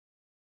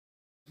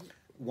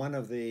one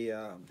of the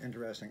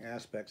interesting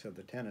aspects of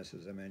the tennis,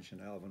 as I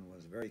mentioned, Alvin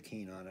was very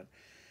keen on it,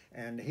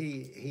 and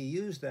he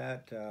used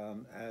that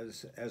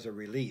as a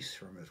release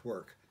from his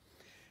work.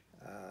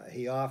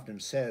 He often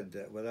said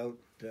that without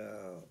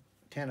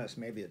tennis,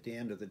 maybe at the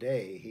end of the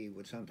day, he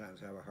would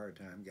sometimes have a hard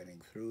time getting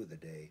through the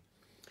day.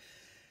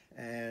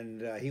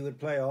 And he would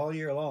play all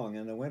year long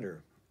in the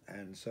winter.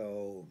 And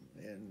so,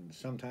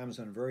 sometimes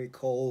on very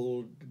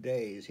cold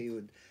days, he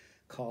would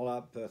call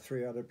up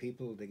three other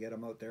people to get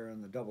him out there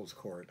in the doubles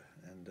court.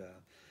 And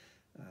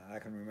I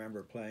can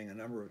remember playing a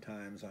number of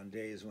times on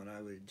days when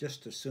I would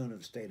just as soon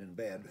have stayed in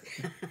bed.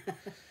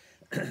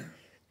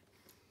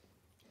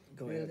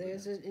 Go Well, ahead.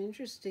 there's an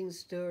interesting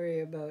story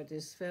about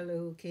this fellow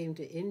who came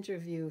to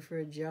interview for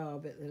a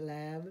job at the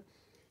lab.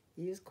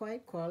 He was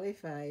quite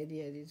qualified. He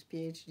had his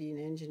PhD in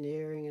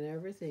engineering and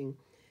everything.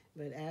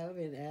 But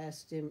Alvin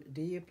asked him,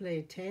 "Do you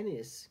play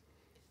tennis?"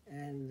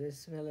 And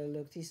this fellow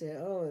looked, he said,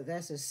 "Oh,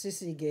 that's a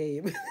sissy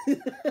game."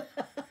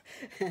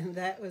 And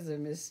that was a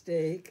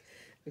mistake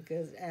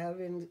because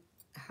Alvin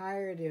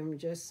hired him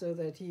just so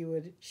that he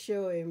would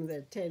show him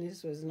that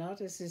tennis was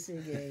not a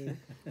sissy game.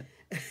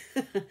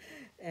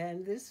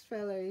 And this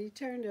fellow, he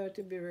turned out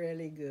to be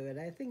really good.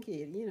 I think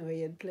he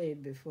had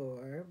played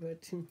before,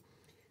 but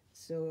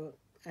so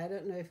I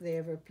don't know if they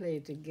ever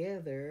played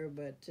together,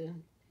 but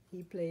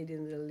he played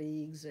in the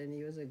leagues and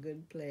he was a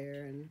good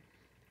player, and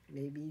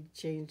maybe he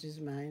changed his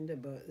mind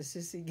about the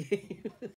sissy game.